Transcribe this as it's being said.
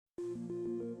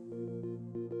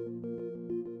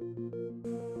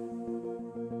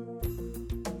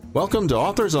Welcome to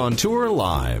Authors on Tour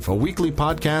Live, a weekly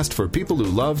podcast for people who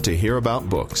love to hear about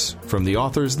books from the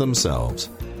authors themselves.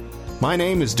 My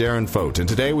name is Darren Fote, and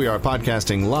today we are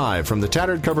podcasting live from the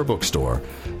Tattered Cover Bookstore,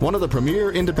 one of the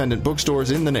premier independent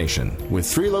bookstores in the nation, with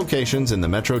 3 locations in the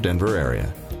Metro Denver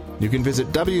area. You can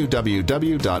visit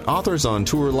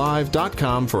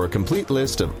www.authorsontourlive.com for a complete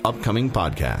list of upcoming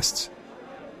podcasts.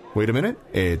 Wait a minute,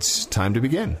 it's time to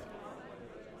begin.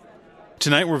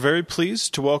 Tonight we're very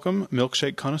pleased to welcome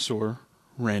milkshake connoisseur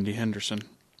Randy Henderson.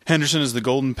 Henderson is the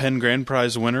Golden Pen Grand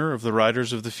Prize winner of the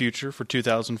Writers of the Future for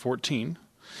 2014.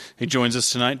 He joins us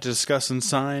tonight to discuss and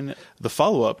sign the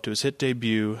follow-up to his hit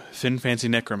debut, Fancy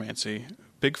Necromancy,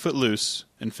 Bigfootloose,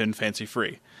 and Fancy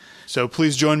Free. So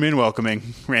please join me in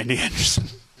welcoming Randy Henderson.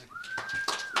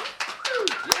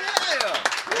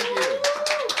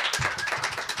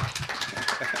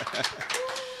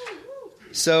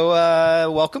 So,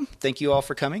 welcome. Thank you all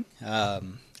for coming. I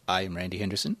am Randy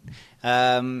Henderson,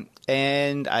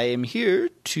 and I am here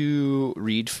to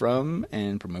read from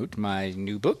and promote my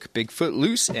new book,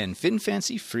 Bigfootloose and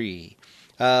Fancy Free.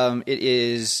 It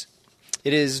is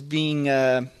being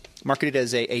marketed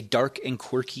as a dark and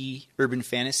quirky urban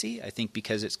fantasy, I think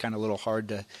because it's kind of a little hard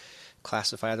to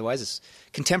classify otherwise. It's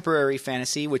contemporary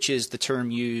fantasy, which is the term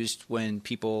used when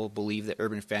people believe that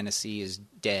urban fantasy is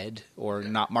dead or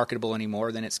not marketable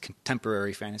anymore. Then it's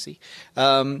contemporary fantasy,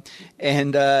 but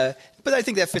I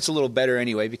think that fits a little better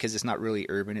anyway because it's not really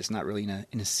urban. It's not really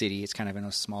in a city. It's kind of in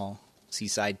a small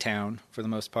seaside town for the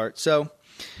most part. So,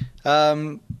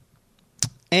 this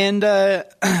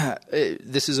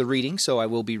is a reading, so I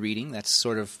will be reading. That's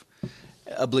sort of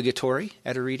obligatory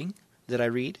at a reading that I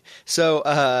read. So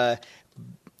I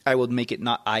will make it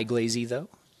not eye glazy though,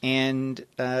 and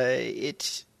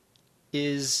it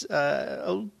is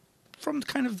from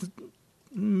kind of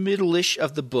middle-ish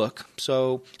of the book.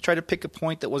 So try to pick a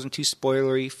point that wasn't too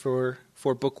spoilery for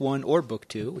book 1 or book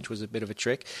 2, which was a bit of a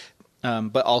trick,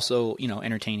 but also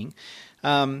entertaining.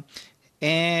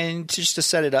 And just to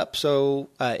set it up, so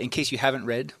in case you haven't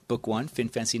read Book 1,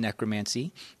 Fancy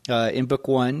Necromancy, in Book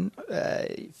 1,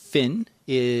 Finn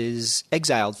is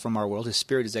exiled from our world. His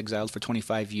spirit is exiled for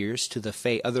 25 years to the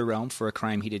Fey Otherrealm for a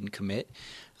crime he didn't commit.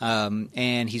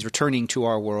 And he's returning to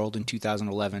our world in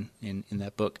 2011 in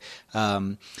that book,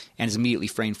 and is immediately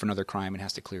framed for another crime and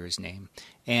has to clear his name.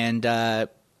 And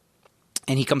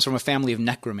he comes from a family of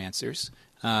necromancers.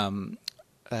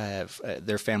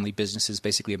 Their family business is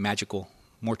basically a magical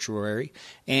mortuary,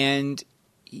 and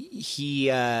he,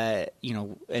 and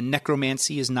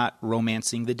necromancy is not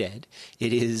romancing the dead.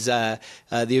 It is the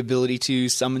ability to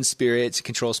summon spirits,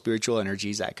 control spiritual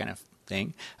energies, that kind of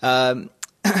thing.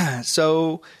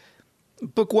 So,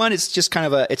 book 1 is just kind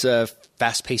of it's a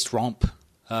fast-paced romp,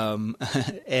 and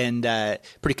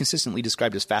pretty consistently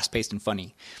described as fast-paced and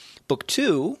funny. Book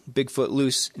 2,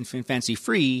 Bigfootloose and Fancy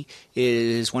Free,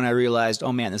 is when I realized,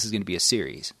 oh man, this is going to be a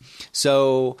series.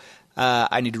 So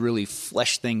I need to really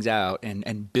flesh things out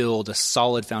and build a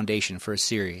solid foundation for a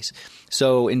series.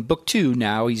 So in Book 2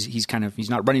 now, he's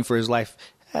not running for his life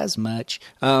as much,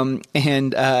 so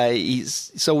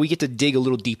we get to dig a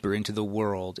little deeper into the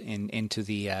world and into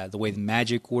the way the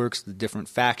magic works, the different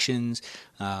factions,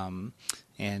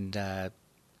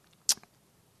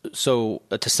 So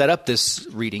to set up this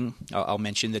reading, I'll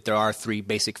mention that there are 3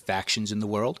 basic factions in the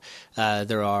world.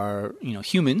 There are,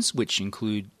 humans, which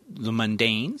include the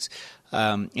mundanes,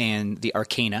 and the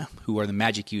arcana, who are the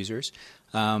magic users.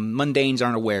 Mundanes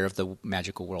aren't aware of the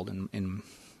magical world in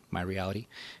my reality,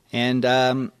 and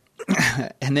then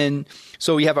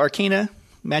so you have arcana,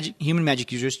 human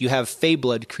magic users. You have Fey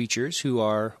blood creatures, who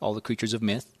are all the creatures of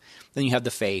myth. Then you have the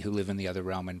Fey, who live in the other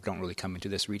realm and don't really come into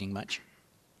this reading much.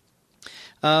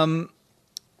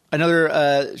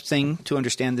 Another thing to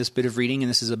understand this bit of reading, and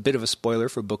this is a bit of a spoiler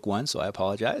for Book 1, so I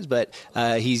apologize, but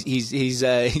he's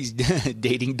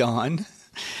dating Dawn,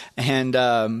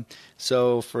 and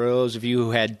so for those of you who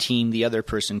had Team the Other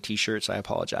Person T-shirts, I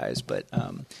apologize, but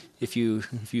if you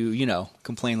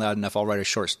complain loud enough, I'll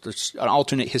write an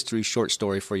alternate history short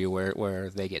story for you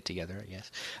where they get together, I guess.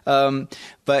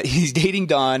 But he's dating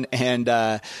Dawn, and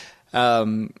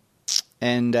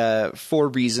for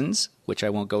reasons which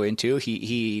I won't go into,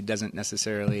 he doesn't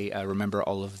necessarily remember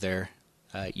all of their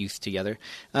youth together.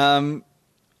 And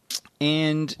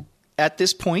at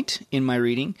this point in my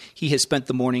reading, he has spent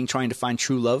the morning trying to find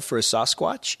true love for a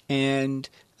Sasquatch, and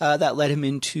that led him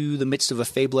into the midst of a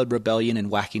Fey blood rebellion, and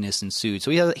wackiness ensued.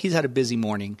 So he's had a busy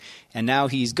morning, and now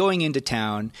he's going into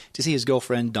town to see his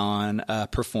girlfriend Dawn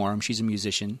perform. She's a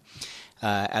musician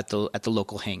at the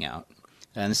local hangout.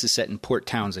 And this is set in Port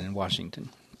Townsend in Washington.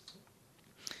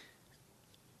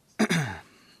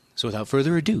 So without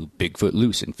further ado,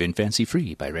 Bigfootloose and Fancy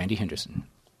Free by Randy Henderson.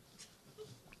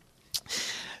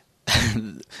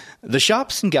 The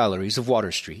shops and galleries of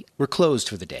Water Street were closed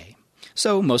for the day,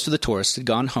 so most of the tourists had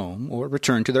gone home or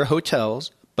returned to their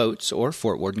hotels, boats, or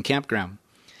Fort Worden campground.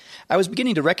 I was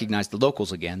beginning to recognize the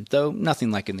locals again, though nothing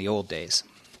like in the old days.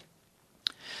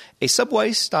 A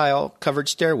subway-style covered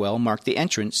stairwell marked the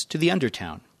entrance to the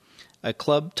Undertown, a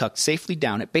club tucked safely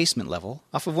down at basement level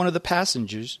off of one of the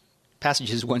passages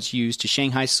once used to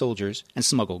Shanghai soldiers and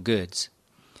smuggle goods.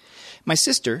 My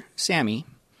sister, Sammy,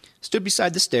 stood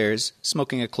beside the stairs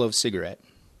smoking a clove cigarette.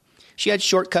 She had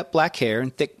short-cut black hair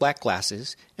and thick black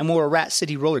glasses and wore a Rat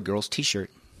City Roller Girls t-shirt.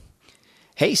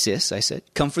 "Hey, sis," I said,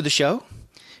 "come for the show?"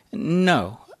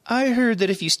 "No. I heard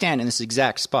that if you stand in this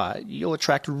exact spot, you'll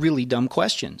attract really dumb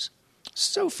questions.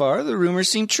 So far, the rumors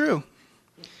seem true."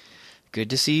 "Good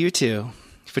to see you, too.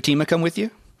 Fatima come with you?"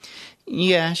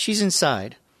 "Yeah, she's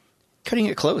inside. Cutting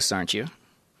it close, aren't you?"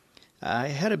 "I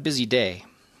had a busy day.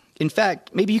 In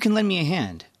fact, maybe you can lend me a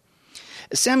hand."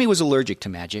 Sammy was allergic to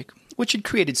magic, which had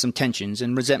created some tensions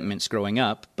and resentments growing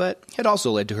up, but had also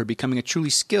led to her becoming a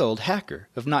truly skilled hacker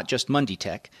of not just Mundi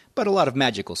tech, but a lot of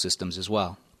magical systems as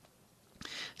well.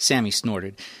 Sammy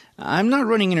snorted. "I'm not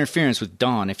running interference with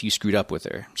Dawn if you screwed up with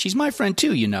her. She's my friend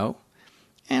too, you know.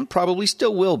 And probably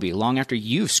still will be long after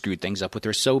you've screwed things up with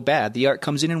her so bad the art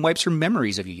comes in and wipes her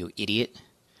memories of you, you idiot."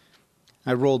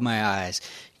 I rolled my eyes.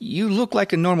 "You look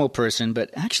like a normal person,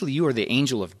 but actually you are the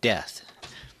angel of death."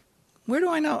 "Where do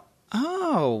I know?"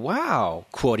 "Oh, wow.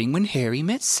 Quoting When Harry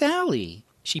Met Sally."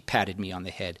 She patted me on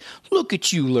the head. "Look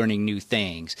at you learning new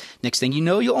things. Next thing you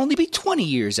know, you'll only be 20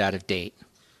 years out of date.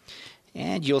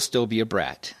 And you'll still be a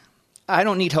brat. I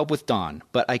don't need help with Dawn,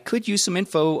 but I could use some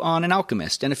info on an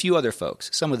alchemist and a few other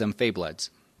folks, some of them Feybloods."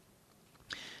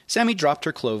 Sammy dropped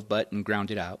her clove butt and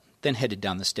ground it out, then headed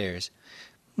down the stairs.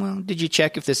 "Well, did you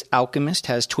check if this alchemist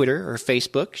has Twitter or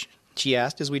Facebook?" she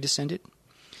asked as we descended.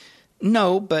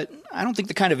 "No, but I don't think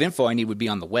the kind of info I need would be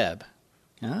on the web."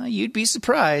 "You'd be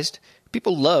surprised.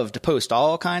 People love to post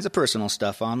all kinds of personal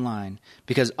stuff online,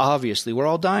 because obviously we're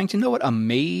all dying to know what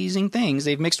amazing things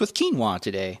they've mixed with quinoa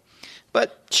today.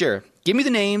 But sure, give me the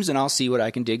names and I'll see what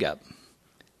I can dig up."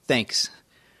 "Thanks."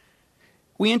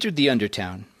 We entered the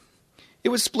Undertown. It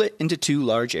was split into two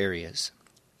large areas.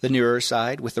 The nearer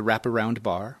side with the wraparound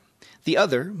bar, the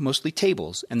other mostly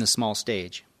tables and the small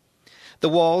stage. The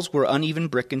walls were uneven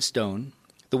brick and stone.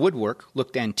 The woodwork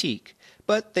looked antique,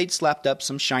 but they'd slapped up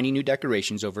some shiny new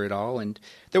decorations over it all, and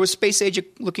there was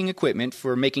space-age-looking equipment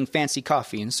for making fancy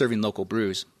coffee and serving local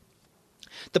brews.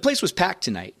 The place was packed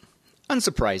tonight,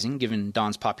 unsurprising given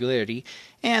Dawn's popularity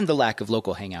and the lack of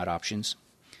local hangout options.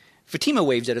 Fatima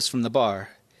waved at us from the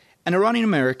bar, an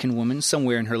Iranian-American woman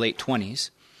somewhere in her late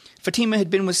 20s. Fatima had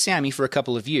been with Sammy for a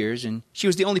couple of years, and she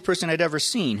was the only person I'd ever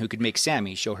seen who could make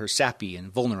Sammy show her sappy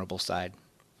and vulnerable side.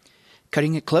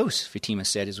 "Cutting it close," Fatima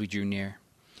said as we drew near.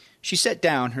 She set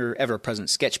down her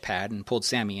ever-present sketch pad and pulled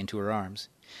Sammy into her arms.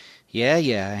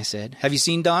 Yeah, I said. "Have you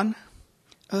seen Dawn?"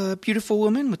 "A beautiful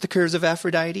woman with the curves of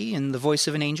Aphrodite and the voice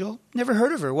of an angel. Never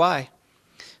heard of her. Why?"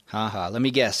 Let me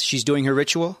guess. She's doing her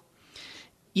ritual?"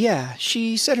 "Yeah,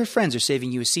 she said her friends are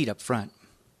saving you a seat up front."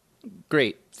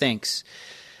 "Great, thanks.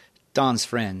 Dawn's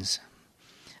friends."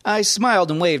 I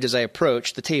smiled and waved as I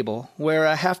approached the table, where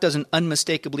a half-dozen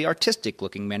unmistakably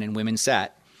artistic-looking men and women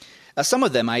sat. Some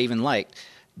of them I even liked.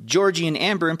 Georgie and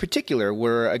Amber in particular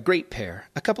were a great pair,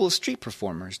 a couple of street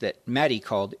performers that Maddie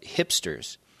called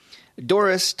hipsters.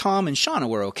 Doris, Tom, and Shauna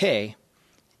were okay.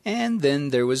 And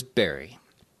then there was Barry.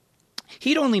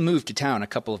 He'd only moved to town a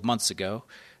couple of months ago,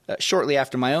 shortly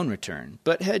after my own return,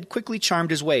 but had quickly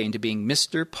charmed his way into being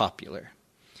Mr. Popular.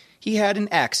 He had an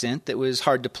accent that was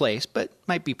hard to place, but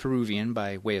might be Peruvian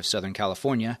by way of Southern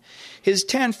California. His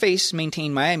tan face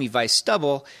maintained Miami Vice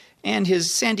stubble, and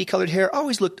his sandy-colored hair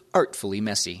always looked artfully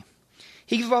messy.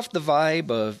 He gave off the vibe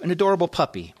of an adorable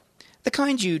puppy, the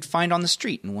kind you'd find on the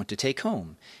street and want to take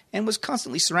home, and was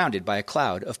constantly surrounded by a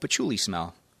cloud of patchouli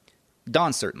smell.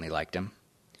 Dawn certainly liked him.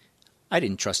 I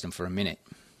didn't trust him for a minute.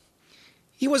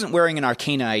 He wasn't wearing an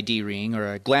Arcana ID ring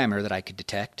or a glamour that I could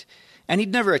detect, and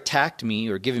he'd never attacked me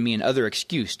or given me another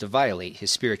excuse to violate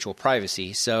his spiritual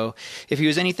privacy, so if he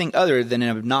was anything other than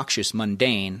an obnoxious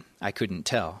mundane, I couldn't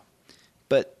tell.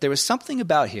 But there was something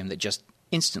about him that just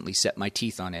instantly set my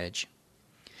teeth on edge.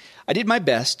 I did my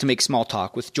best to make small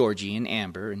talk with Georgie and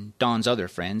Amber and Dawn's other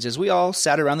friends as we all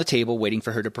sat around the table waiting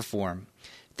for her to perform.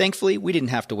 Thankfully, we didn't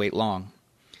have to wait long.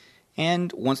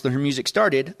 And once her music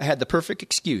started, I had the perfect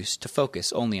excuse to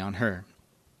focus only on her.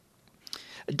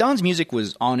 Dawn's music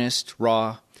was honest,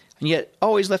 raw, and yet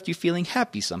always left you feeling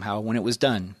happy somehow when it was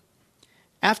done.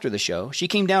 After the show, she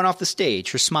came down off the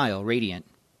stage, her smile radiant.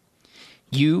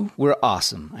 "You were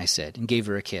awesome," I said, and gave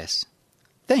her a kiss.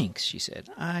 "Thanks," she said.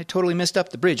 "I totally messed up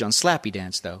the bridge on Slappy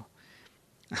Dance, though."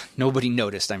 Nobody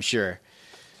noticed, I'm sure.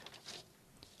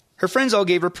 Her friends all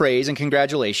gave her praise and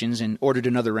congratulations and ordered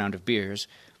another round of beers.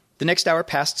 The next hour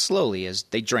passed slowly as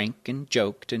they drank and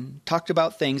joked and talked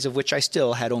about things of which I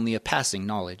still had only a passing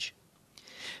knowledge.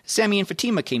 Sammy and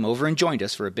Fatima came over and joined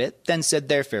us for a bit, then said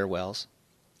their farewells.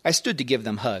 I stood to give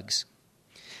them hugs.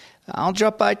 "I'll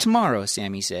drop by tomorrow,"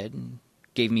 Sammy said, and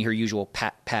gave me her usual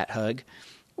pat hug.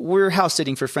 "We're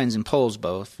house-sitting for friends in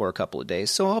Polesbo for a couple of days,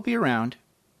 so I'll be around."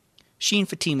 She and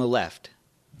Fatima left.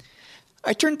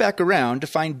 I turned back around to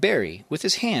find Barry with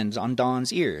his hands on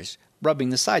Dawn's ears, rubbing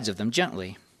the sides of them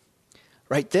gently.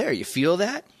 "Right there, you feel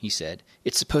that?" he said.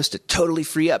 "It's supposed to totally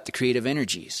free up the creative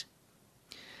energies."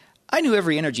 I knew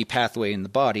every energy pathway in the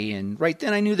body, and right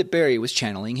then I knew that Barry was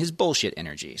channeling his bullshit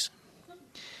energies.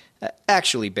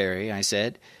 "Actually, Barry," I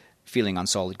said, feeling on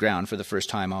solid ground for the first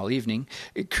time all evening,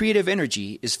 "creative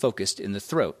energy is focused in the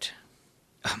throat."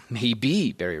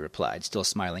 "Maybe," Barry replied, still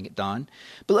smiling at Dawn.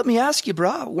 "But let me ask you,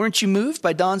 brah, weren't you moved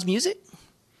by Dawn's music?"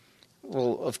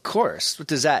 "Well, of course. What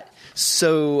does that...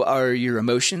 So, are your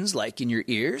emotions like in your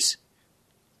ears?"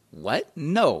 "What?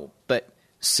 No, but...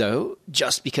 So,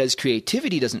 just because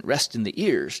creativity doesn't rest in the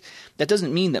ears, that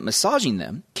doesn't mean that massaging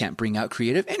them can't bring out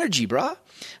creative energy, brah.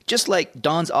 Just like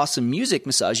Dawn's awesome music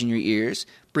massaging your ears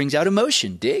brings out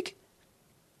emotion, dig?"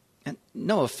 And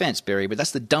no offense, Barry, but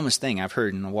that's the dumbest thing I've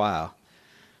heard in a while.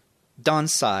 Dawn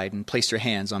sighed and placed her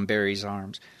hands on Barry's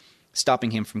arms,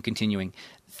 stopping him from continuing.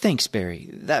 "Thanks, Barry.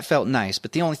 That felt nice,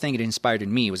 but the only thing it inspired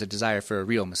in me was a desire for a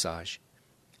real massage."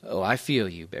 "Oh, I feel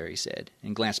you," Barry said,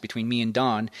 and glanced between me and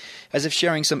Dawn as if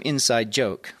sharing some inside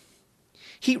joke.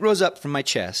 Heat rose up from my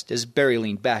chest as Barry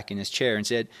leaned back in his chair and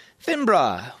said,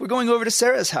 "Finbra, we're going over to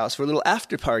Sarah's house for a little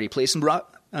after-party, play some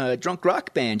drunk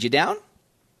rock band. You down?"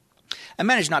 I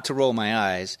managed not to roll my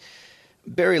eyes.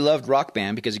 Barry loved rock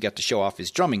band because he got to show off his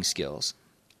drumming skills.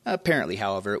 Apparently,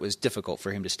 however, it was difficult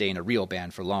for him to stay in a real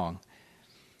band for long.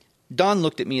 Dawn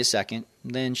looked at me a second,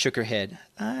 then shook her head.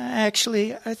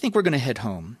 Actually, I think we're going to head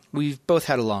home. We've both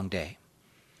had a long day."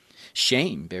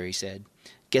 "Shame," Barry said.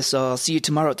 "Guess I'll see you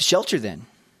tomorrow at the shelter then."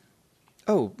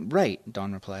 "Oh, right,"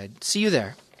 Dawn replied. "See you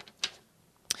there."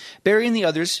 Barry and the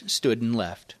others stood and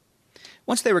left.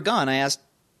 Once they were gone, I asked,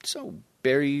 "So,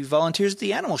 Barry volunteers at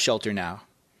the animal shelter now?"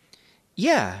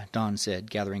 "Yeah," Dawn said,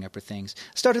 gathering up her things.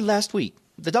 "Started last week.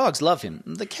 The dogs love him.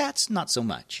 The cats, not so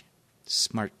much."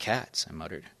 "Smart cats," I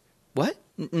muttered. "What?"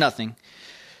 "Nothing.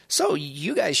 So,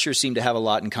 you guys sure seem to have a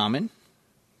lot in common."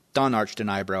 Dawn arched an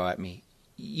eyebrow at me.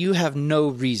 "You have no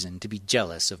reason to be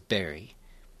jealous of Barry."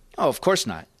 "Oh, of course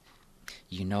not."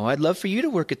 "You know I'd love for you to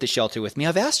work at the shelter with me.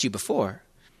 I've asked you before."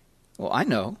 "Well, I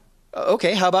know."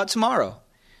 "Okay, how about tomorrow?"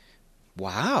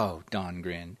 "Wow," Dawn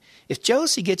grinned. "If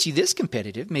jealousy gets you this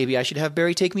competitive, maybe I should have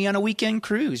Barry take me on a weekend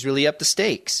cruise, really up the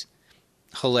stakes."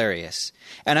 Hilarious.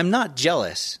 "And I'm not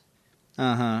jealous."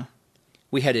 "Uh-huh."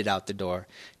 We headed out the door.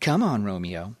 "Come on,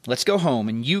 Romeo. Let's go home,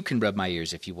 and you can rub my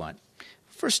ears if you want.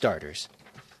 For starters."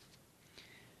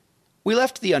 We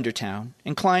left the undertown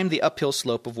and climbed the uphill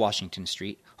slope of Washington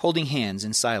Street, holding hands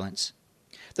in silence.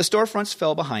 The storefronts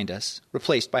fell behind us,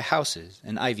 replaced by houses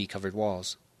and ivy-covered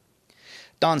walls.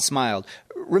 Dawn smiled.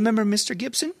 "Remember Mr.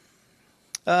 Gibson?"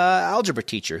 Algebra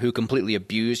teacher who completely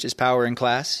abused his power in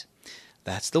class."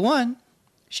 "That's the one."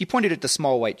 She pointed at the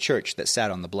small white church that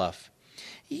sat on the bluff.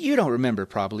 "You don't remember,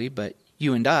 probably, but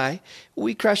you and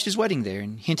we crashed his wedding there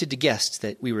and hinted to guests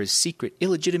that we were his secret,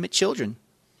 illegitimate children."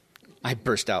 I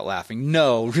burst out laughing.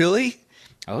 "No, really?"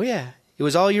 "Oh, yeah. It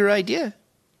was all your idea."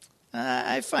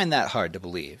 I find that hard to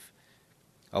believe."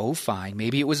 "Oh, fine.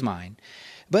 Maybe it was mine.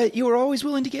 But you were always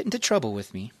willing to get into trouble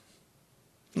with me."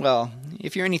 "Well,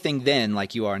 if you're anything then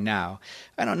like you are now,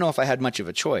 I don't know if I had much of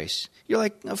a choice. You're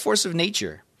like a force of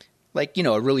nature. Like,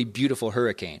 a really beautiful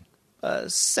hurricane.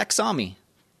 Sex on me."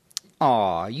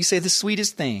 "Aw, you say the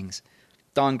sweetest things."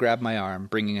 Dawn grabbed my arm,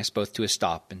 bringing us both to a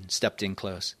stop, and stepped in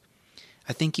close.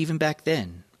 "I think even back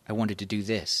then, I wanted to do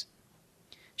this."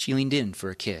 She leaned in for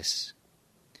a kiss.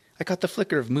 I caught the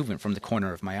flicker of movement from the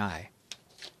corner of my eye.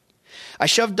 I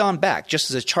shoved Dawn back just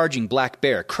as a charging black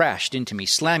bear crashed into me,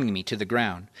 slamming me to the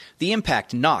ground. The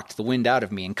impact knocked the wind out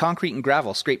of me, and concrete and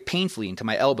gravel scraped painfully into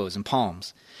my elbows and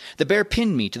palms. The bear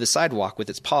pinned me to the sidewalk with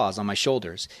its paws on my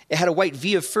shoulders. It had a white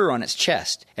V of fur on its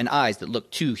chest and eyes that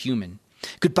looked too human.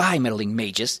 "Goodbye, meddling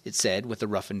magus," it said with a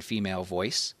roughened female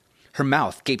voice. Her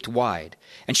mouth gaped wide,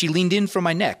 and she leaned in from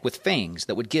my neck with fangs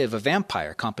that would give a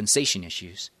vampire compensation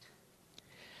issues.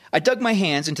 I dug my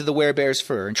hands into the werebear's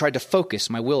fur and tried to focus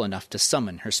my will enough to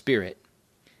summon her spirit.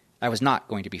 I was not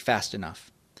going to be fast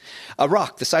enough. A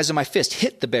rock the size of my fist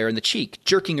hit the bear in the cheek,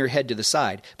 jerking her head to the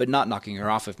side, but not knocking her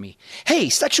off of me. "Hey,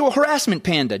 sexual harassment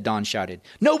panda," Dawn shouted.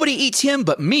 "Nobody eats him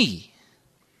but me."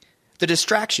 The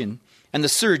distraction and the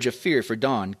surge of fear for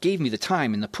Dawn gave me the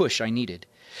time and the push I needed.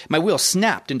 My will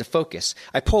snapped into focus.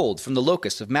 I pulled from the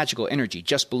locus of magical energy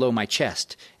just below my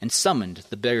chest and summoned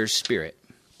the bear's spirit.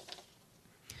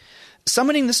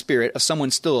 Summoning the spirit of someone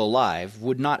still alive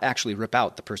would not actually rip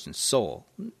out the person's soul,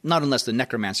 not unless the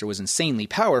necromancer was insanely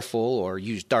powerful or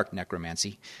used dark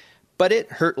necromancy, but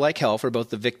it hurt like hell for both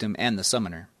the victim and the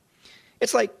summoner.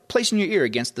 It's like placing your ear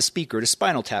against the speaker at a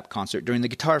Spinal Tap concert during the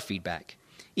guitar feedback.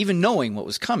 Even knowing what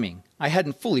was coming, I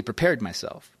hadn't fully prepared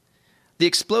myself. The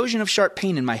explosion of sharp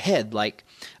pain in my head, like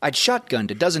I'd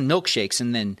shotgunned a dozen milkshakes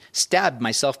and then stabbed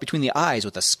myself between the eyes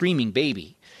with a screaming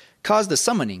baby, caused the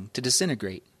summoning to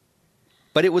disintegrate.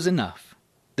 But it was enough.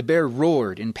 The bear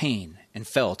roared in pain and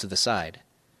fell to the side.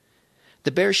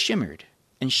 The bear shimmered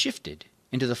and shifted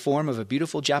into the form of a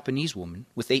beautiful Japanese woman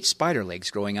with 8 spider legs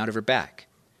growing out of her back.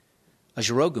 A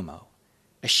Jorogumo,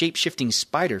 a shape-shifting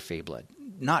spider Feyblood.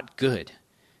 Not good.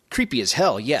 Creepy as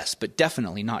hell, yes, but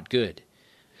definitely not good.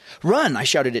 "Run!" I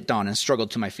shouted at Dawn and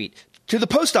struggled to my feet. "To the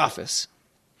post office!"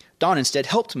 Dawn instead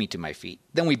helped me to my feet.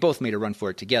 Then we both made a run for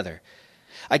it together.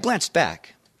 I glanced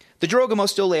back. The Jorogumo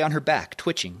still lay on her back,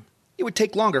 twitching. It would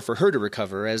take longer for her to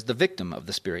recover as the victim of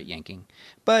the spirit yanking,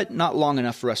 but not long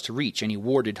enough for us to reach any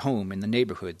warded home in the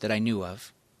neighborhood that I knew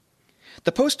of.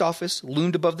 The post office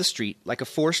loomed above the street like a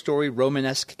 4-story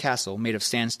Romanesque castle made of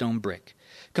sandstone brick,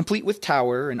 complete with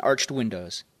tower and arched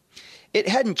windows. It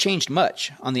hadn't changed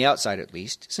much, on the outside at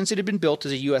least, since it had been built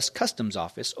as a U.S. Customs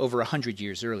office over 100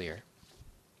 years earlier.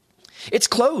 "It's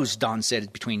closed," Dawn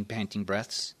said between panting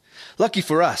breaths. "Lucky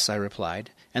for us," I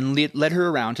replied, and led her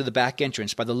around to the back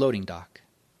entrance by the loading dock.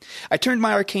 I turned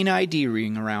my Arcana ID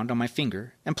ring around on my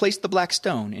finger and placed the black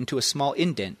stone into a small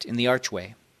indent in the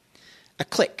archway. A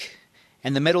click,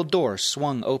 and the metal door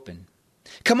swung open.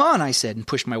 "Come on," I said, and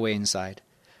pushed my way inside.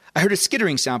 I heard a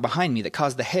skittering sound behind me that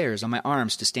caused the hairs on my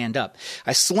arms to stand up.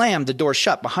 I slammed the door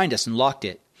shut behind us and locked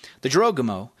it. The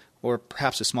Jorogumo, or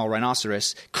perhaps a small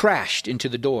rhinoceros, crashed into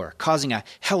the door, causing a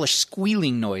hellish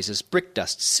squealing noise as brick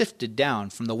dust sifted down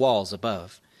from the walls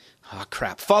above. "Ah,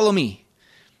 crap, follow me!"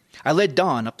 I led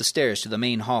Dawn up the stairs to the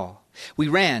main hall. We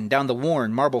ran down the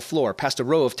worn marble floor past a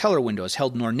row of teller windows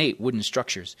held in ornate wooden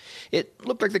structures. It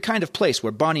looked like the kind of place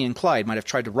where Bonnie and Clyde might have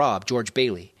tried to rob George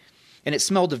Bailey, and it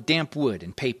smelled of damp wood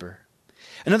and paper.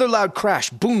 Another loud crash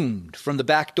boomed from the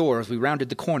back door as we rounded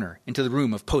the corner into the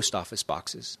room of post office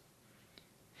boxes.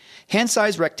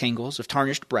 Hand-sized rectangles of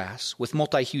tarnished brass with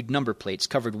multi-hued number plates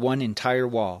covered one entire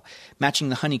wall, matching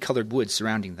the honey-colored wood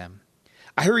surrounding them.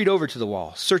 I hurried over to the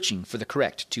wall, searching for the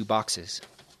correct 2 boxes.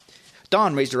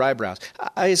 Dawn raised her eyebrows.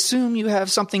 "I assume you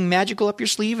have something magical up your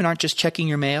sleeve and aren't just checking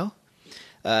your mail?"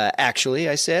 Actually,"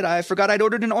 I said, "I forgot I'd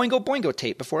ordered an Oingo Boingo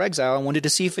tape before exile and wanted to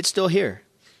see if it's still here."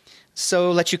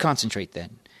 "So let you concentrate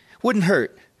then. Wouldn't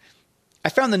hurt." I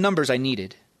found the numbers I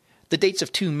needed, the dates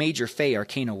of 2 major Fey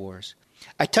Arcana wars.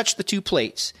 I touched the 2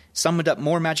 plates, summoned up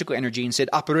more magical energy, and said,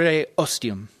 "Apere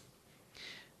ostium."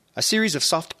 A series of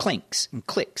soft clanks and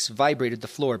clicks vibrated the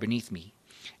floor beneath me,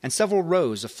 and several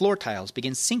rows of floor tiles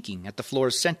began sinking at the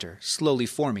floor's center, slowly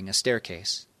forming a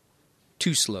staircase.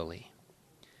 Too slowly.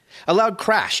 A loud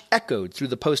crash echoed through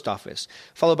the post office,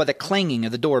 followed by the clanging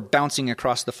of the door bouncing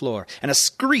across the floor, and a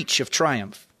screech of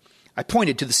triumph. I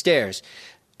pointed to the stairs.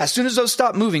 "As soon as those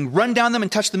stop moving, run down them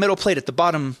and touch the metal plate at the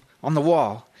bottom on the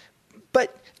wall."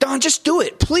 "But, Dawn, just do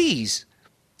it, please!"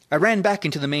 I ran back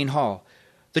into the main hall.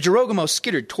 The Jorogumo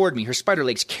skittered toward me, her spider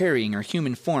legs carrying her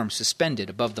human form suspended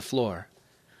above the floor.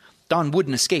 Dawn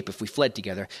wouldn't escape if we fled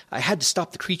together. I had to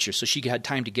stop the creature so she had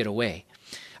time to get away.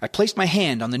 I placed my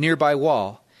hand on the nearby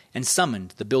wall and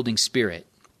summoned the building spirit.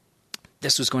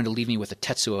 This was going to leave me with a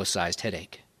Tetsuo-sized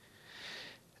headache.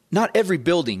 Not every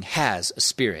building has a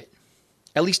spirit,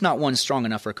 at least not one strong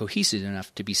enough or cohesive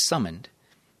enough to be summoned.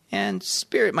 And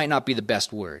spirit might not be the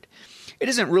best word. It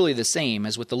isn't really the same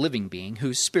as with the living being,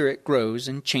 whose spirit grows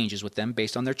and changes with them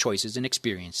based on their choices and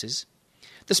experiences.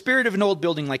 The spirit of an old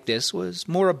building like this was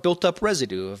more a built-up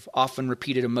residue of often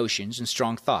repeated emotions and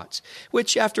strong thoughts,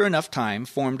 which after enough time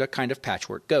formed a kind of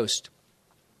patchwork ghost.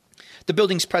 The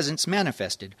building's presence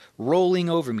manifested, rolling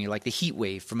over me like the heat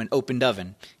wave from an opened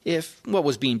oven, if what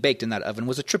was being baked in that oven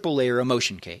was a triple-layer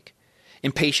emotion cake.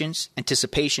 Impatience,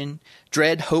 anticipation,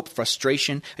 dread, hope,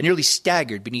 frustration, I nearly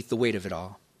staggered beneath the weight of it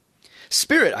all.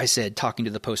 "Spirit," I said, talking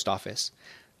to the post office.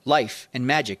 Life and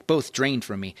magic both drained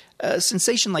from me, a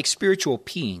sensation like spiritual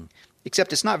peeing,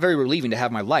 except it's not very relieving to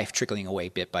have my life trickling away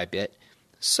bit by bit.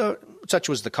 So such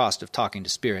was the cost of talking to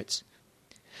spirits.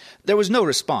 There was no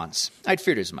response. I'd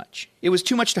feared as much. It was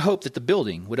too much to hope that the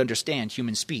building would understand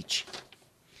human speech.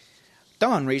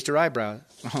 Dawn raised her eyebrow.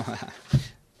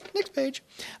 Next page.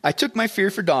 I took my fear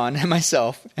for Dawn and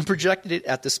myself and projected it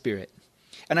at the spirit.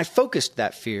 And I focused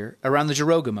that fear around the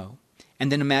Jirogamo,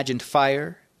 and then imagined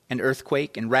fire and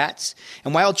earthquake and rats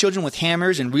and wild children with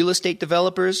hammers and real estate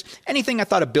developers, anything I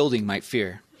thought a building might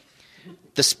fear.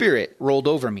 The spirit rolled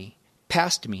over me,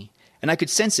 past me, and I could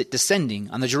sense it descending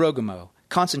on the Jirogamo,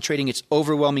 concentrating its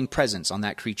overwhelming presence on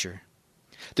that creature.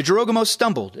 The Jirogamo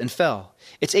stumbled and fell,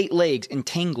 its 8 legs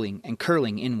entangling and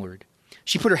curling inward.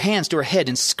 She put her hands to her head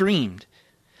and screamed.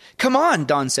 "Come on,"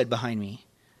 Dawn said behind me.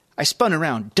 I spun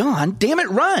around. "Dawn, damn it,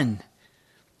 run!"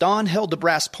 Dawn held the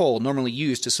brass pole normally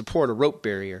used to support a rope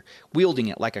barrier, wielding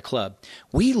it like a club.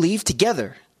 "We leave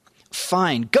together."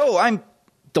 "Fine, go,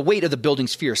 The weight of the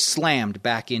building's fear slammed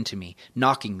back into me,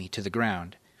 knocking me to the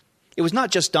ground. It was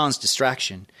not just Dawn's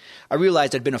distraction. I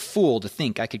realized I'd been a fool to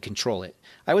think I could control it.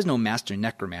 I was no master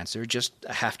necromancer, just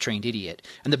a half-trained idiot,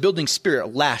 and the building's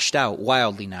spirit lashed out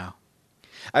wildly now.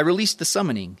 I released the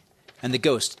summoning, and the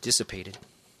ghost dissipated.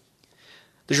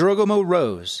 The Jirogamo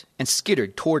rose and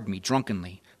skittered toward me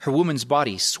drunkenly, her woman's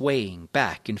body swaying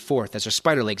back and forth as her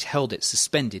spider legs held it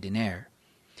suspended in air.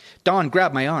 Dawn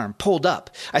grabbed my arm, pulled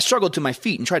up. I struggled to my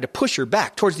feet and tried to push her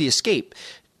back towards the escape.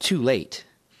 Too late.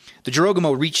 The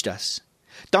Jirogamo reached us.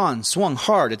 Dawn swung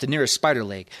hard at the nearest spider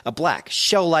leg, a black,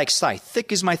 shell-like scythe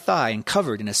thick as my thigh and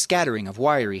covered in a scattering of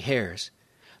wiry hairs.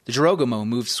 The Jirogamo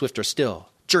moved swifter still,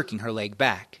 jerking her leg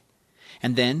back.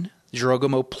 And then the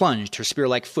Jirogamo plunged her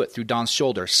spear-like foot through Dawn's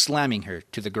shoulder, slamming her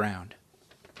to the ground.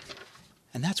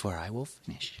 And that's where I will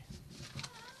finish.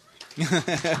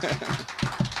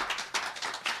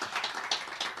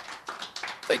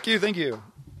 Thank you.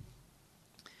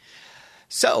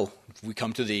 So, we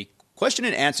come to the question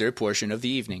and answer portion of the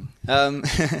evening. What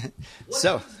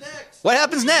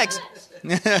happens next?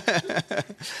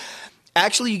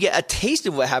 Actually, you get a taste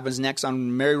of what happens next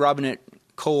on Mary Robinette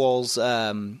Kowal's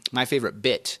My Favorite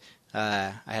Bit.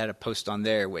 I had a post on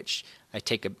there, which I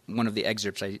take one of the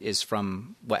excerpts is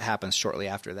from what happens shortly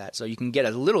after that. So you can get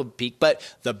a little peek, but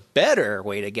the better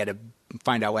way to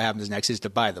find out what happens next is to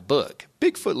buy the book,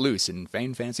 Bigfootloose and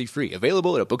Fancy Free,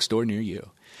 available at a bookstore near you.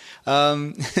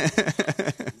 Really?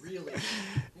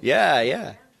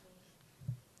 Yeah.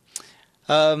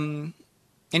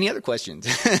 Any other questions?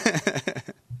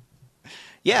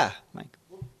 Yeah, Mike.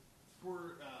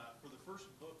 For the first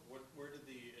book, where did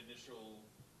the initial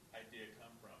idea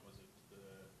come from? Was it the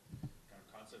kind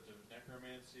of concept of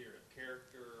necromancy, or a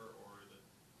character, or the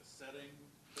setting?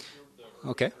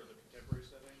 Okay. Or the contemporary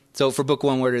setting? So for book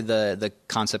one, where did the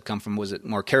concept come from? Was it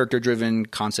more character-driven,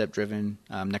 concept-driven,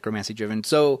 necromancy-driven?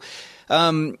 So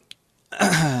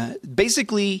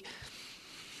basically,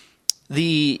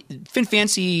 the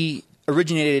Fancy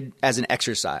originated as an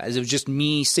exercise. It was just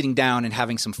me sitting down and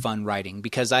having some fun writing,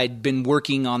 because I'd been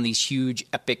working on these huge,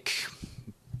 epic,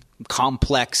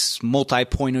 complex,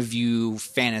 multi-point of view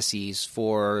fantasies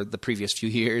for the previous few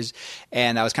years,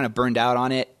 and I was kind of burned out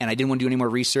on it, and I didn't want to do any more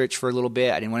research for a little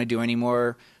bit. I didn't want to do any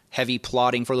more heavy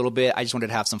plotting for a little bit. I just wanted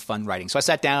to have some fun writing. So I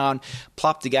sat down,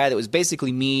 plopped a guy that was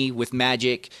basically me with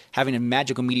magic, having a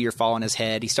magical meteor fall on his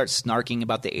head. He starts snarking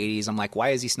about the 80s. I'm like, why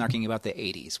is he snarking about the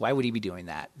 80s? Why would he be doing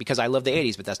that? Because I love the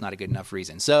 80s, but that's not a good enough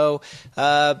reason. So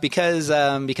because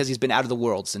he's been out of the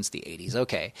world since the 80s.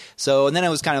 Okay. So, and then it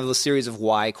was kind of a series of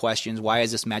why questions. Why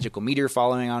is this magical meteor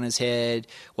falling on his head?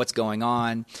 What's going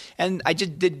on? And I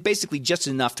just did basically just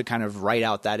enough to kind of write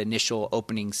out that initial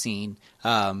opening scene.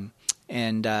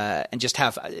 And just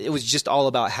it was just all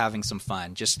about having some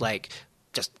fun, just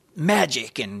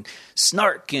magic and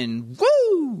snark and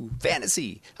woo,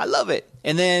 fantasy. I love it.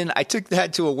 And then I took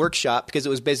that to a workshop, because it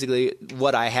was basically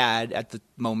what I had at the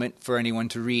moment for anyone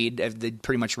to read. If they'd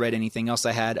pretty much read anything else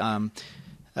I had.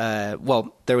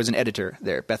 Well, there was an editor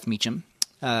there, Beth Meacham,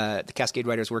 at the Cascade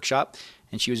Writers Workshop,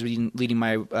 and she was leading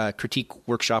my critique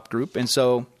workshop group. And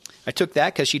so I took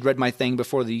that because she'd read my thing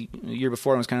the year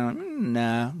before, and was kind of like,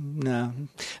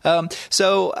 no.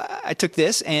 So I took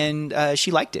this, and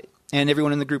she liked it, and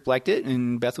everyone in the group liked it.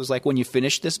 And Beth was like, when you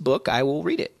finish this book, I will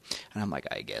read it. And I'm like,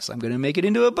 I guess I'm going to make it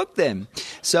into a book then.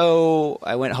 So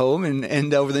I went home,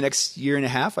 and over the next year and a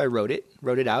half, I wrote it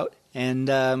out, and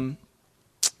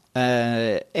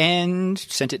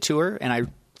sent it to her. And I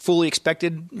fully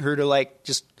expected her to I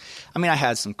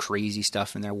had some crazy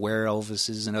stuff in there,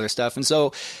 were-elvises and other stuff. And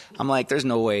so I'm like, there's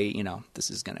no way, this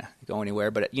is going to go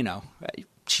anywhere. But,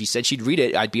 she said she'd read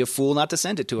it. I'd be a fool not to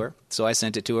send it to her. So I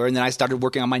sent it to her. And then I started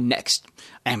working on my next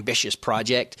ambitious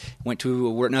project. Went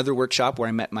to another workshop where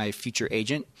I met my future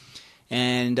agent.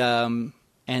 And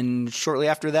And shortly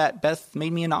after that, Beth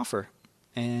made me an offer.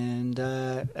 And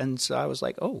so I was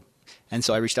like, oh. And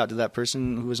so I reached out to that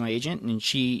person who was my agent, and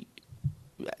she,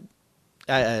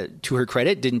 to her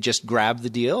credit, didn't just grab the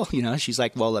deal. She's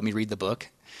like, well, let me read the book.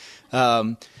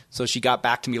 So she got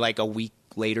back to me like a week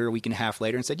and a half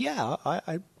later and said, yeah,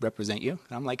 I represent you.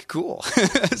 And I'm like, cool.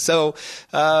 So,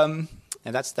 and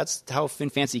that's how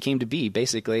Fancy came to be,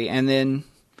 basically. And then,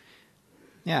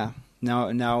 yeah. No,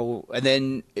 and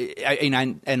then,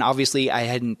 and obviously I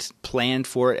hadn't planned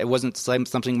for it. It wasn't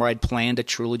something where I'd planned a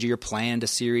trilogy or planned a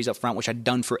series up front, which I'd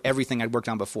done for everything I'd worked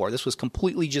on before. This was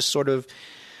completely just sort of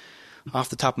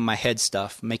off the top of my head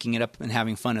stuff, making it up and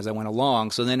having fun as I went along.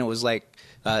 So then it was like,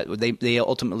 they made me a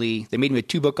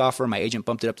 2-book offer. My agent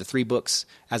bumped it up to 3 books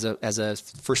as a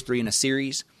first 3 in a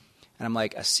series. And I'm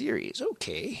like, a series?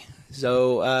 Okay.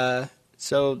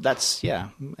 So that's, yeah,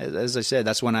 as I said,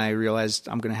 that's when I realized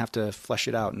I'm going to have to flesh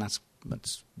it out. And that's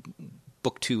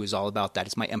book 2 is all about that.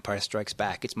 It's my Empire Strikes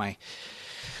Back. It's my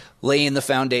laying the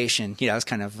foundation. It's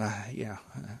kind of, a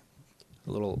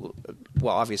little,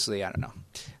 well, obviously, I don't know.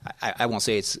 I won't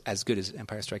say it's as good as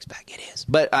Empire Strikes Back. It is.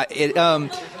 But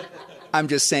I'm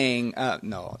just saying,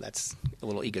 no, that's a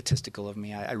little egotistical of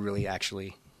me. I really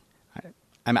actually...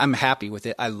 I'm happy with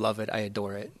it. I love it. I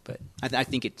adore it. But I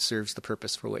think it serves the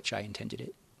purpose for which I intended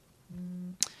it.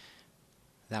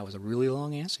 That was a really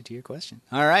long answer to your question.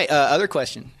 All right. Other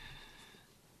question.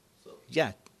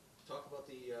 Yeah. Talk about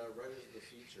the Writers of the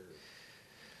Future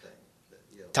thing.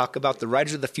 Talk about the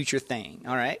Writers of the Future thing.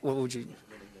 All right. What would you...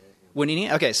 Winning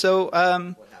it? Okay. So... what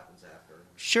happens after?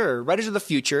 Sure. Writers of the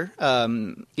Future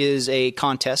is a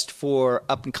contest for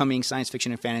up-and-coming science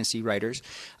fiction and fantasy writers.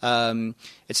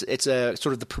 It's a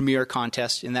sort of the premier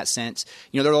contest in that sense.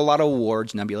 There are a lot of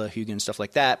awards, Nebula, Hugo, and stuff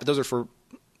like that, but those are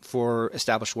for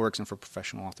established works and for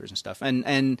professional authors and stuff.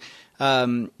 And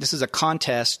this is a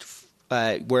contest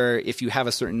where if you have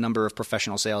a certain number of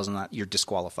professional sales and you're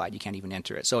disqualified, you can't even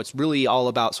enter it. So it's really all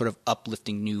about sort of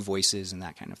uplifting new voices and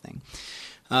that kind of thing.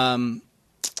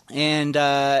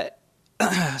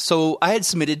 So I had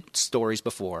submitted stories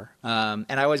before, and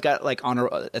I always got like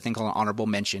a thing called an honorable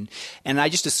mention, and I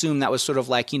just assumed that was sort of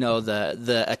like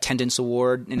the attendance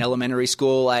award in elementary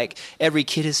school, like every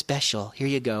kid is special. Here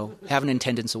you go, have an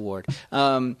attendance award.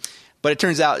 But it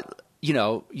turns out you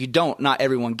don't. Not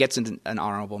everyone gets an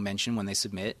honorable mention when they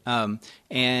submit,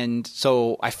 and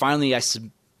so I finally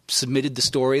submitted the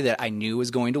story that I knew was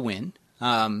going to win.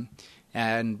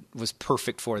 And was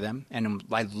perfect for them, and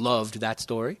I loved that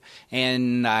story.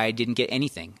 And I didn't get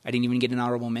anything. I didn't even get an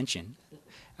honorable mention.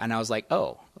 And I was like,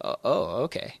 oh,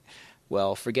 okay.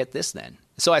 Well, forget this then.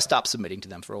 So I stopped submitting to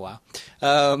them for a while.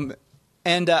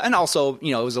 And also,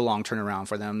 it was a long turnaround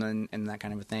for them and that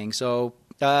kind of a thing. So,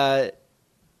 but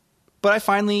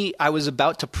I was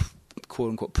about to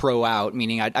quote unquote pro out,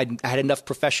 meaning I had enough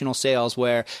professional sales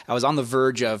where I was on the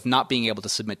verge of not being able to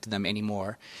submit to them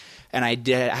anymore. And I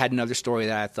had another story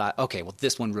that I thought, okay, well,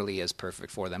 this one really is perfect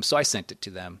for them. So I sent it to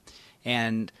them,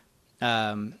 and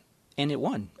it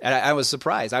won. And I was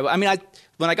surprised.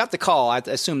 When I got the call, I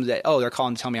assumed that, they're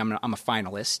calling to tell me I'm a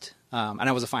finalist, and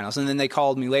I was a finalist. And then they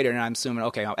called me later, and I'm assuming,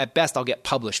 okay, at best I'll get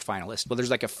published finalist. Well, there's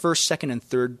like a first, second, and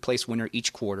third place winner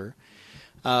each quarter,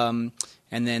 and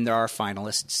then there are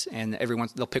finalists, and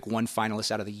they'll pick one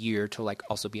finalist out of the year to like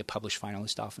also be a published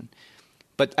finalist often.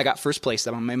 But I got first place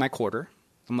in my quarter.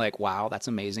 I'm like, wow, that's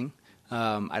amazing.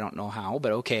 I don't know how,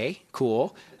 but okay,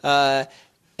 cool.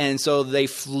 And so they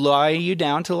fly you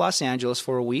down to Los Angeles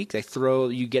for a week.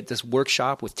 You get this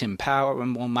workshop with Tim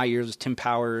Powers. Well, my year was Tim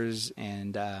Powers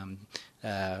and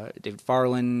David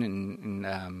Farland, and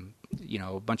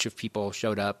a bunch of people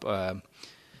showed up.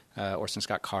 Orson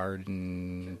Scott Card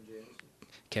and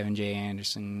Kevin J.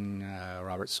 Anderson,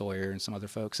 Robert Sawyer, and some other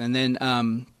folks. And then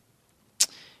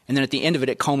at the end of it,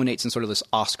 it culminates in sort of this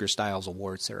Oscar-style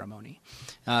award ceremony,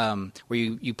 where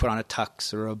you put on a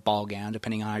tux or a ball gown,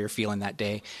 depending on how you're feeling that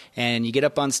day, and you get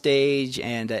up on stage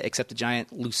and accept a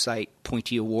giant lucite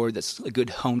pointy award that's a good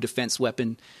home defense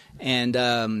weapon, and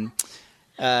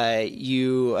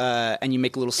you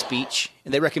make a little speech.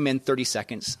 And they recommend 30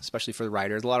 seconds, especially for the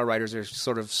writers. A lot of writers are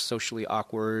sort of socially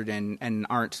awkward and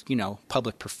aren't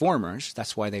public performers.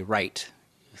 That's why they write.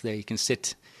 They can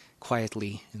sit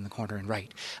quietly in the corner and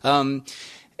write. So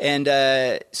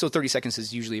 30 seconds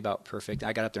is usually about perfect.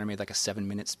 I got up there and made like a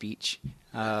 7-minute speech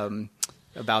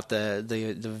about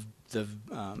the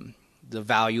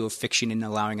value of fiction in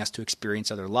allowing us to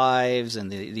experience other lives,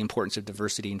 and the importance of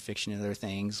diversity in fiction and other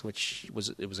things, which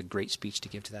was a great speech to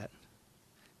give to that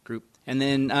group. And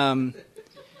then and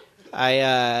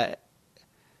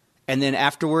then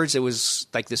afterwards, it was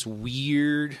like this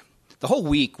weird the whole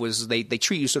week was they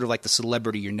treat you sort of like the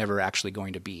celebrity you're never actually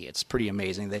going to be. It's pretty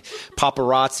amazing. The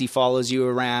paparazzi follows you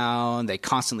around. They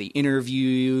constantly interview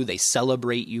you. They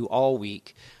celebrate you all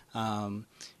week. And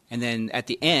then at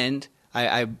the end,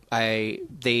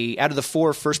 they out of the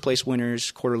 4 first place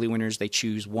winners, quarterly winners, they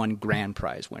choose one grand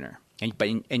prize winner.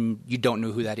 And you don't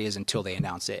know who that is until they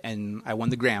announce it. And I won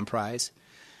the grand prize.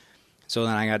 So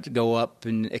then I got to go up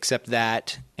and accept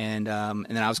that, and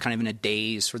then I was kind of in a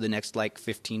daze for the next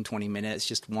 15, 20 minutes,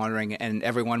 just wandering, and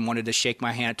everyone wanted to shake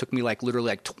my hand. It took me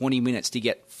literally 20 minutes to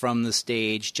get from the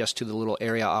stage just to the little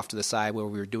area off to the side where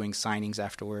we were doing signings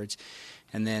afterwards.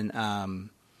 And then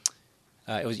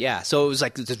it was so it was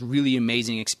this really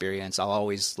amazing experience. I'll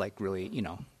always really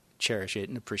cherish it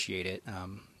and appreciate it.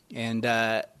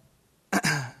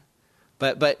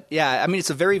 But yeah, I mean, it's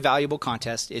a very valuable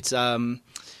contest. It's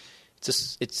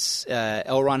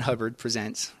L. Ron Hubbard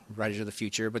presents Writers of the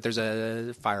Future, but there's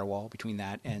a firewall between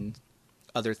that and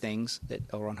other things that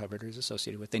L. Ron Hubbard is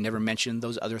associated with. They never mentioned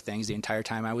those other things the entire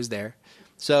time I was there.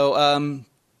 So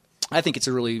I think it's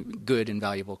a really good and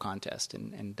valuable contest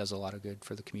and does a lot of good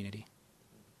for the community.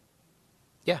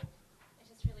 Yeah. I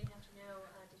just really have to know,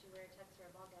 did you wear a tux or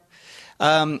a ball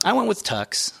gown? I went with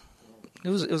tux. It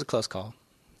was a close call.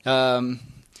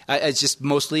 It's just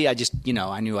mostly I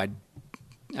knew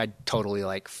I'd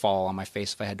totally fall on my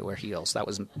face if I had to wear heels. That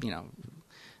was,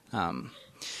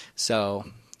 so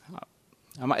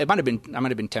I might have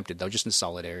been tempted though, just in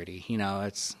solidarity.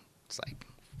 It's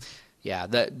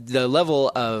the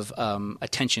level of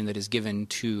attention that is given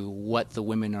to what the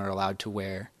women are allowed to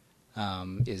wear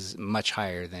is much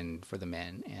higher than for the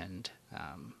men, and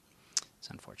it's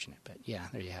unfortunate. But yeah,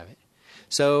 there you have it.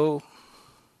 So,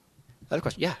 other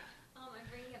question? Yeah. I'm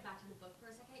bringing it back to the book for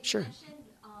a second. Sure. You mentioned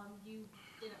you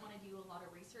didn't want to do a lot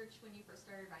of research when you first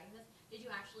started writing this. Did you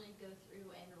actually go through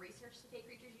and research the fake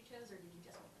creatures you chose, or did you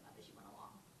just make them up as you went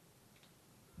along?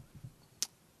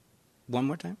 One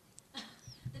more time?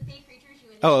 The fake creatures you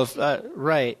ended up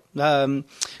right.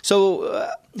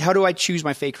 So how do I choose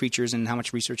my fake creatures, and how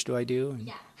much research do I do?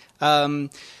 Yeah.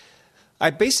 I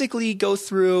basically go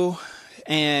through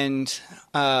and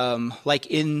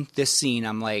in this scene,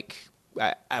 I'm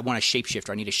I want a shapeshifter.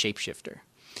 I need a shapeshifter.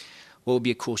 What would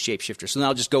be a cool shapeshifter? So then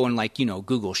I'll just go and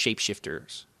Google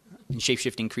shapeshifters and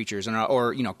shapeshifting creatures,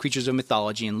 or creatures of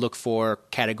mythology, and look for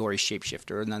category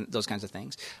shapeshifter and those kinds of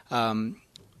things. And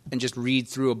just read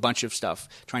through a bunch of stuff,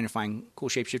 trying to find cool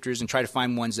shapeshifters and try to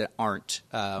find ones that aren't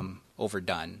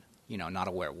overdone. Not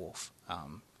a werewolf.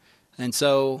 And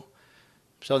so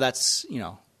that's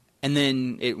and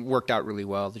then it worked out really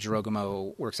well. The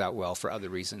Jirogamo works out well for other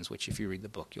reasons, which if you read the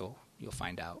book, you'll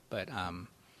find out. But and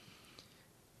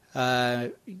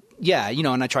I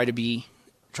try to be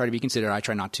considerate. I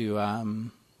try not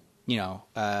to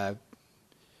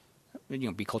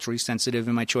be culturally sensitive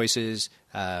in my choices.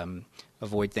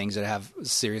 Avoid things that have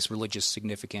serious religious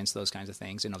significance, those kinds of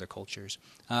things in other cultures.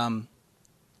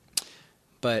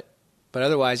 But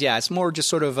otherwise, yeah, it's more just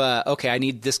sort of I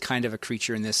need this kind of a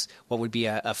creature in this. What would be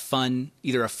either a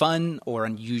fun or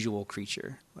unusual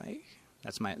creature?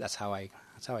 That's how I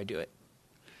do it.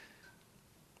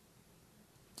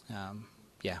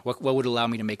 What would allow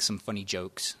me to make some funny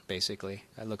jokes? Basically,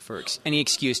 I look for any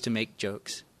excuse to make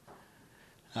jokes.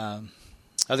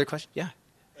 Other question? Yeah.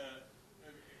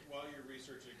 While you're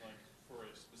researching for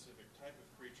a specific type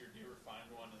of creature, do you ever find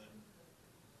one and then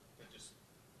that just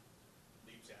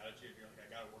leaps out at you? You're I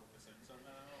got to work this in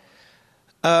somehow.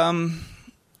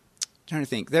 Trying to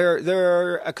think. There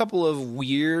are a couple of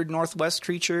weird Northwest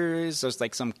creatures. There's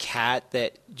some cat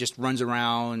that just runs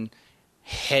around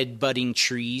head-butting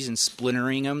trees and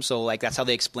splintering them. So that's how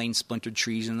they explain splintered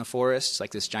trees in the forest.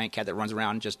 It's this giant cat that runs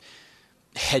around just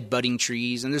head-butting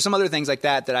trees. And there's some other things like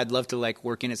that I'd love to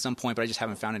work in at some point, but I just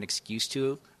haven't found an excuse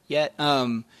to yet.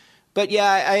 But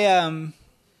yeah,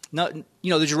 no, the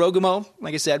Jirogamo,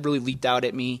 like I said, really leaped out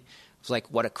at me. It was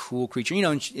what a cool creature. And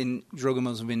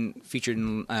Jirogamos have been featured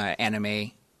in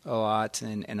anime a lot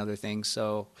and other things.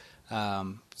 So I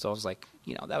was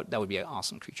that would be an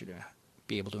awesome creature to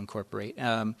be able to incorporate.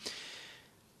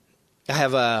 I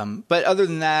have, but other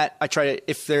than that, I try to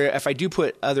if I do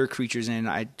put other creatures in,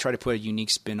 I try to put a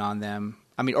unique spin on them.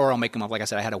 I mean, or I'll make them up. Like I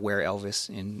said, I had a were Elvis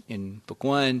in book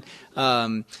one.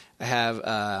 I have,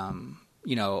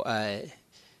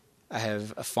 I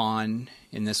have a fawn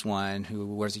in this one who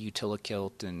wears a utila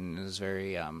kilt and is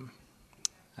very,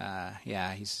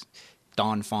 he's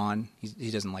Don Fawn.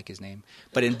 He doesn't like his name,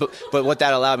 but what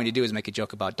that allowed me to do is make a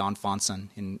joke about Don Fawnson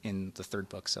in the third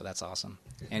book. So that's awesome.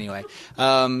 Anyway,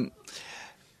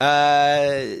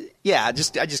 I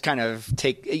just kind of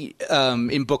take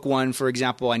in book one, for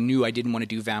example, I knew I didn't want to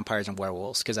do vampires and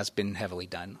werewolves because that's been heavily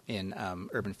done in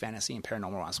urban fantasy and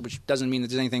paranormal romance, which doesn't mean that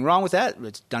there's anything wrong with that.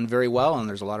 It's done very well, and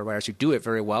there's a lot of writers who do it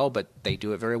very well, but they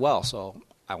do it very well. So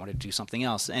I wanted to do something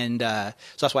else, and so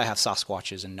that's why I have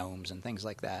Sasquatches and gnomes and things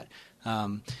like that.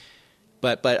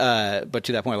 But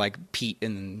to that point, like Pete,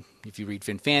 and if you read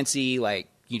Fancy, like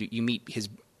you meet his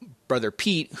brother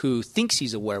Pete, who thinks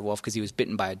he's a werewolf because he was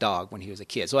bitten by a dog when he was a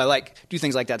kid. So I do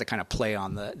things like that to kind of play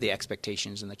on the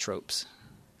expectations and the tropes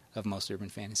of most urban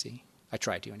fantasy. I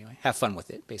try to anyway. Have fun with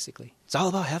it, basically. It's all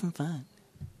about having fun.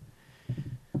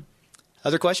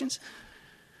 Other questions?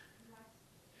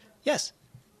 Yes.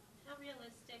 How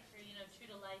realistic or true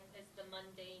to life is the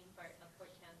mundane part of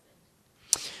Port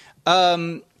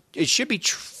Townsend? It should be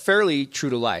fairly true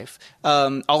to life.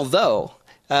 Although,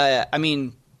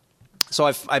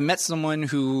 so I met someone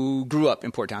who grew up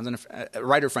in Port Townsend, a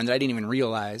writer friend that I didn't even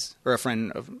realize, or a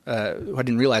friend who I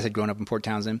didn't realize had grown up in Port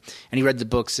Townsend. And he read the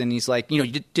books, and he's like, you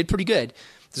did pretty good.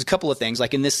 There's a couple of things,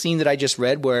 like in this scene that I just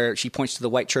read where she points to the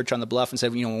white church on the bluff and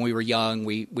said, when we were young,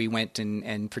 we went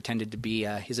and pretended to be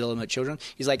his illegitimate children.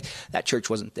 He's like, that church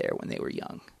wasn't there when they were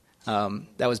young.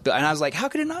 That was, and I was like, how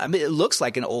could it not? I mean, it looks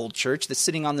like an old church that's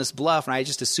sitting on this bluff, and I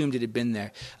just assumed it had been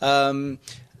there. So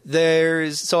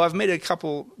I've made a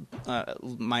couple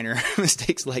minor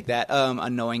mistakes like that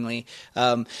unknowingly,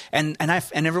 and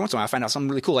every once in a while I find out something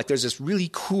really cool. Like there's this really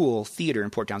cool theater in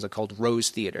Port Townsend called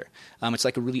Rose Theater. It's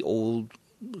like a really old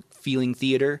feeling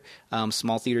theater,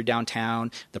 small theater downtown.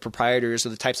 The proprietors are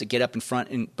the types that get up in front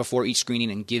and before each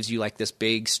screening and gives you like this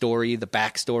big story, the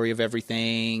backstory of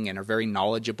everything, and are very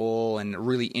knowledgeable and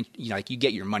really like you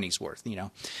get your money's worth,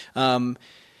 And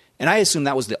I assume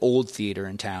that was the old theater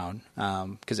in town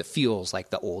because it feels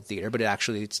like the old theater, but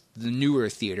it's the newer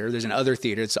theater. There's another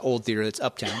theater. It's the old theater that's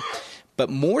uptown. But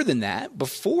more than that,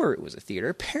 before it was a theater,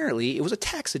 apparently it was a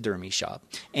taxidermy shop.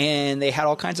 And they had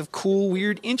all kinds of cool,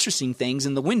 weird, interesting things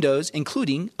in the windows,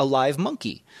 including a live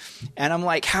monkey. And I'm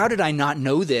like, how did I not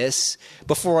know this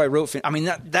before I wrote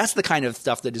that's the kind of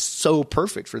stuff that is so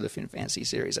perfect for the Fancy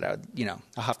series that I would,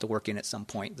 I'll have to work in at some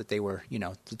point that they were,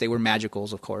 that they were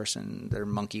magicals, of course, and their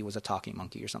monkey was a talking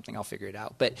monkey or something. I'll figure it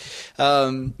out. But,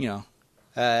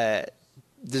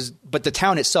 but the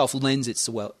town itself lends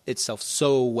itself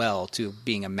so well to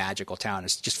being a magical town.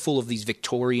 It's just full of these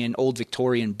old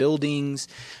Victorian buildings,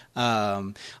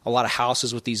 a lot of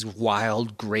houses with these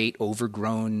wild, great,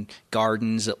 overgrown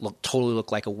gardens that totally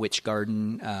look like a witch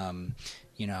garden.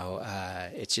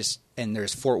 It's just, and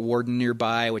there's Fort Worden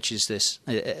nearby, which is this.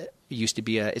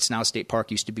 It's now a state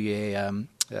park. Used to be a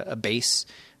base,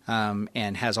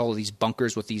 and has all of these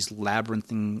bunkers with these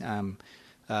labyrinthine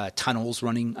tunnels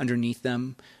running underneath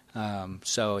them.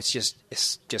 So it's just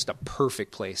a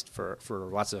perfect place for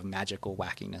lots of magical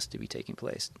wackiness to be taking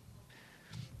place.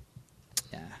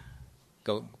 Yeah,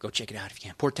 go check it out if you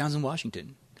can. Port Townsend,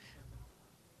 Washington.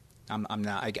 I'm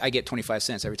not. I get 25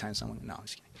 cents every time someone. No, I'm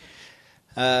just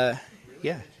kidding.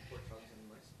 Yeah.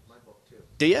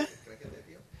 Do you?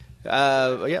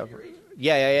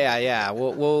 Yeah.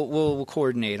 We'll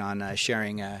coordinate on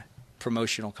sharing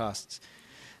promotional costs.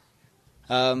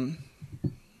 Other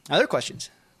questions?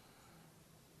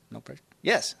 No pressure.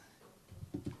 Yes.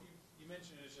 You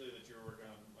mentioned initially that you were working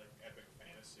on like epic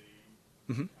fantasy,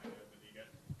 Mm-hmm. kind of, and you got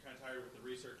kind of tired with the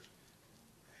research.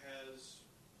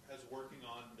 Has working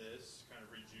on this kind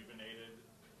of rejuvenated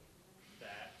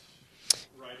that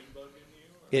writing bug in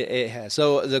you? It has.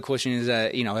 So the question is,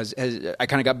 has I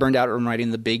kind of got burned out from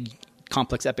writing the big,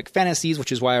 complex epic fantasies,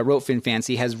 which is why I wrote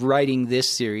Fancy. Has writing this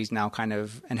series now kind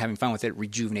of and having fun with it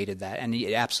rejuvenated that, and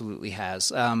it absolutely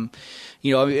has.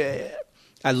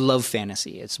 I love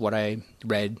fantasy. It's what I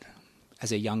read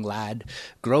as a young lad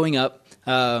growing up,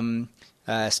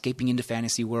 escaping into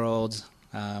fantasy worlds,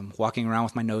 walking around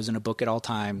with my nose in a book at all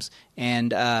times, and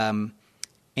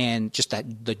just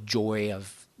the joy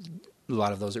of a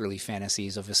lot of those early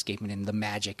fantasies of escaping in the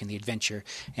magic and the adventure,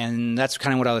 and that's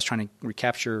kind of what I was trying to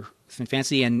recapture in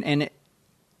Fancy, and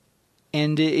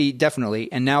it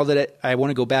definitely. And now that I want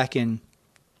to go back and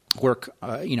work,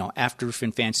 after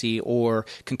Fancy or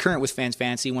concurrent with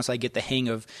Fancy, once I get the hang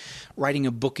of writing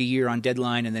a book a year on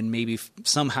deadline, and then maybe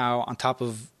somehow on top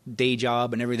of day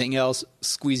job and everything else,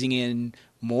 squeezing in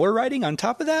more writing on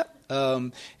top of that.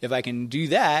 If I can do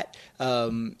that,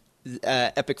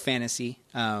 epic fantasy.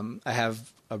 I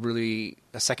have a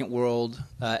second world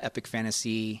epic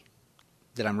fantasy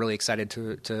that I'm really excited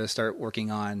to start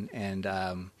working on, and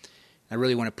I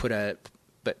really want to put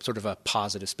sort of a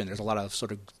positive spin. There's a lot of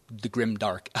sort of the grim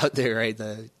dark out there, right?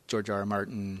 The George R. R.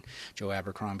 Martin, Joe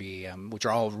Abercrombie, which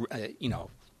are all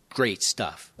great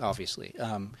stuff, obviously.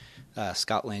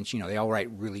 Scott Lynch, they all write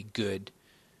really good,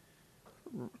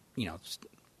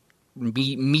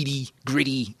 meaty,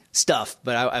 gritty stuff.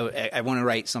 But I want to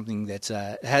write something that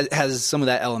has some of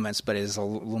that elements, but is a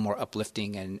little more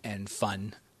uplifting and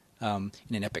fun in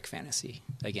an epic fantasy.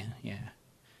 Again, yeah.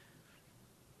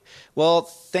 Well,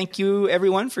 thank you,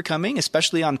 everyone, for coming,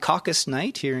 especially on caucus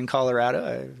night here in Colorado.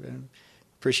 I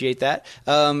appreciate that.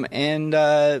 And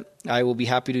I will be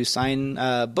happy to sign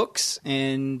books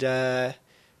and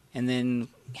then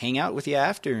hang out with you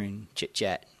after and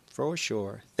chit-chat, for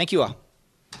sure. Thank you all.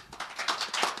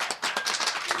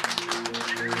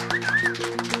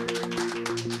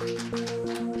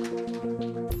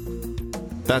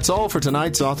 That's all for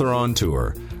tonight's Author on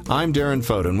Tour. I'm Darren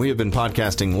Foden. We have been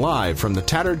podcasting live from the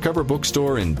Tattered Cover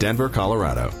Bookstore in Denver,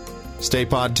 Colorado. Stay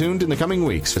pod tuned in the coming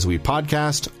weeks as we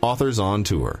podcast Authors on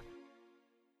Tour.